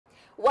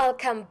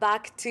Welcome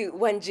back to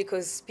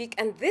Wanjiko Speak,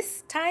 and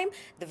this time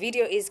the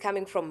video is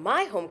coming from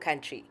my home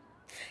country.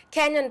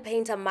 Kenyan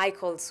painter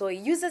Michael Soi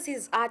uses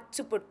his art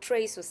to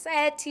portray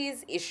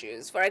society's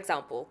issues, for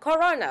example,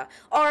 Corona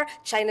or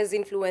China's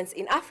influence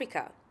in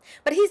Africa.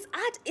 But his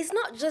art is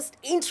not just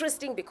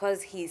interesting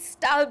because he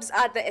stabs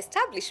at the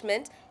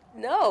establishment.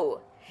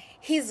 No,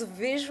 his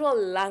visual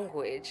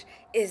language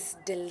is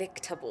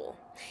delectable.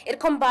 It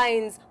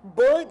combines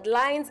bold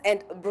lines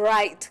and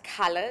bright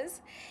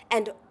colors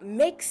and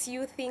makes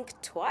you think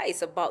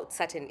twice about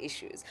certain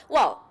issues.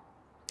 Well,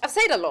 I've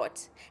said a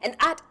lot, and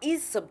art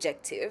is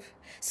subjective.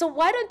 So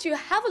why don't you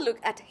have a look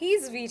at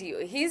his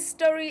video, his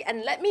story,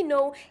 and let me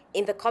know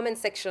in the comment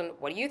section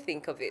what you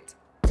think of it.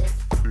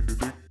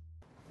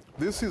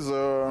 This is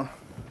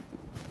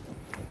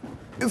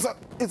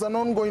it's an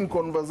ongoing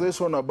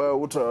conversation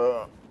about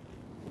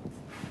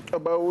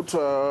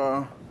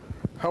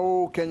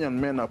how Kenyan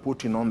men are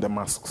putting on the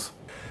masks.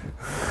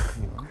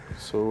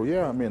 So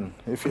yeah, I mean,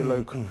 if you're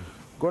like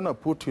gonna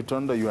put it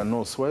under your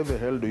nose, why the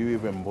hell do you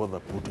even bother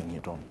putting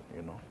it on,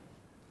 you know?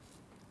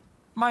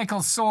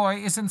 Michael Soi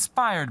is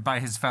inspired by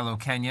his fellow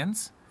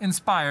Kenyans,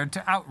 inspired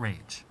to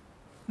outrage.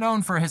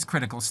 Known for his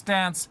critical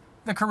stance,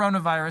 the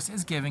coronavirus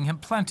is giving him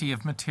plenty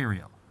of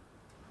material.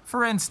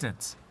 For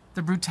instance,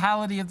 the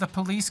brutality of the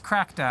police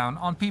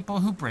crackdown on people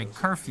who break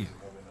curfew,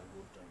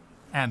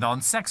 and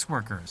on sex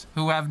workers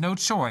who have no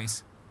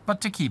choice but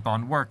to keep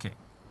on working.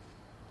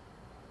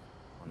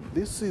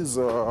 This is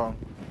a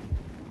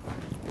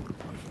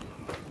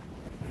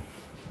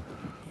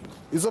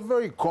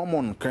very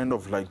common kind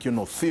of like, you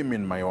know, theme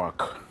in my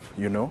work,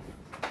 you know?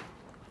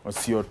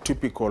 It's your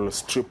typical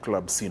strip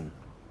club scene.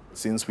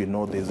 Since we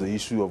know there's the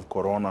issue of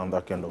Corona and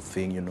that kind of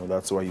thing, you know,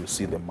 that's why you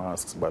see the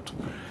masks, but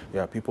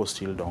yeah, people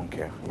still don't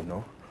care, you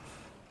know?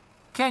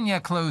 Kenya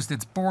closed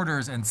its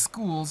borders and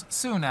schools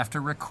soon after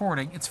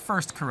recording its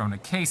first corona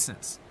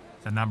cases.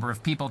 The number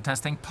of people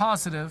testing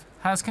positive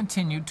has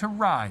continued to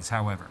rise,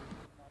 however.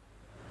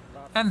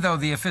 And though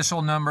the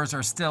official numbers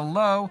are still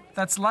low,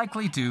 that's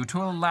likely due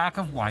to a lack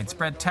of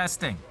widespread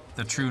testing.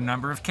 The true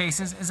number of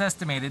cases is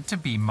estimated to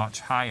be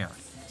much higher.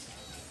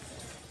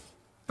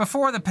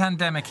 Before the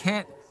pandemic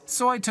hit,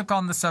 Soi took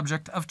on the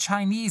subject of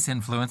Chinese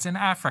influence in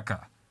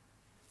Africa.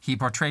 He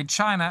portrayed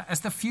China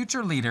as the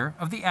future leader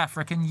of the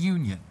African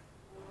Union.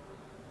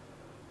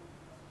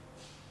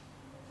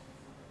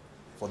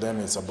 For them,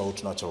 it's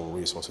about natural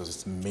resources,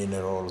 it's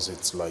minerals,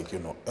 it's like, you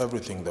know,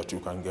 everything that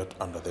you can get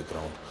under the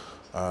ground.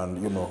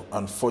 And, you know,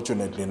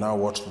 unfortunately now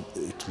what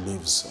it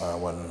leaves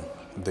when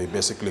they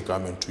basically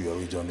come into your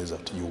region is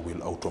that you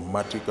will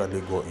automatically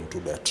go into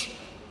debt,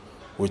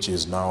 which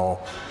is now,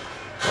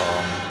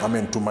 I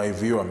mean, to my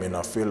view, I mean,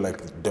 I feel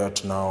like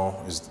debt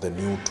now is the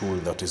new tool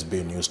that is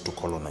being used to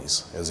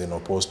colonize, as in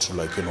opposed to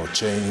like, you know,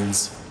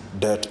 chains.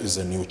 Debt is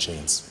the new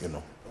chains, you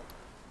know.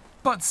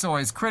 But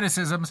Soi's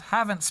criticisms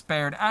haven't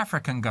spared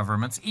African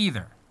governments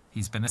either.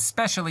 He's been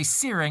especially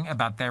searing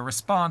about their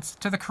response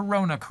to the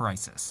corona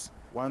crisis.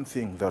 One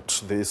thing that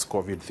this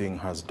COVID thing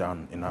has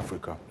done in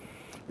Africa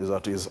is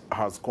that it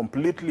has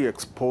completely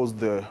exposed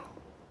the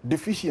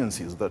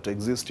deficiencies that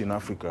exist in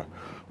Africa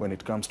when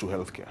it comes to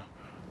healthcare.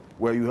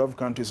 Where you have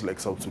countries like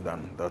South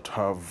Sudan that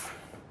have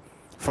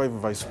 5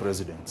 vice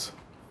presidents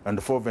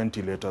and 4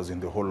 ventilators in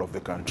the whole of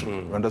the country.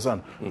 You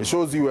understand? It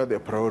shows you where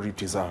the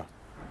priorities are.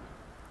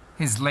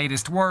 His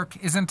latest work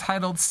is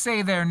entitled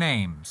Say Their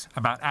Names,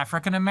 about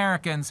African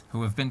Americans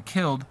who have been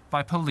killed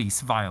by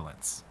police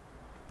violence.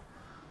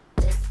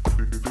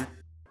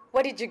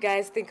 What did you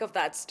guys think of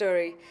that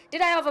story?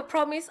 Did I have a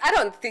promise? I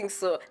don't think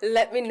so.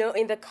 Let me know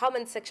in the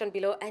comment section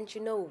below. And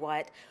you know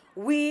what?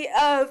 We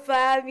are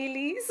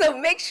family. So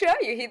make sure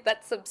you hit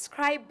that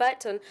subscribe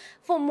button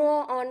for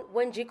more on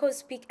Wanjiko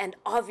Speak and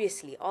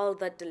obviously all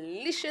the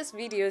delicious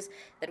videos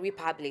that we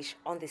publish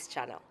on this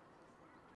channel.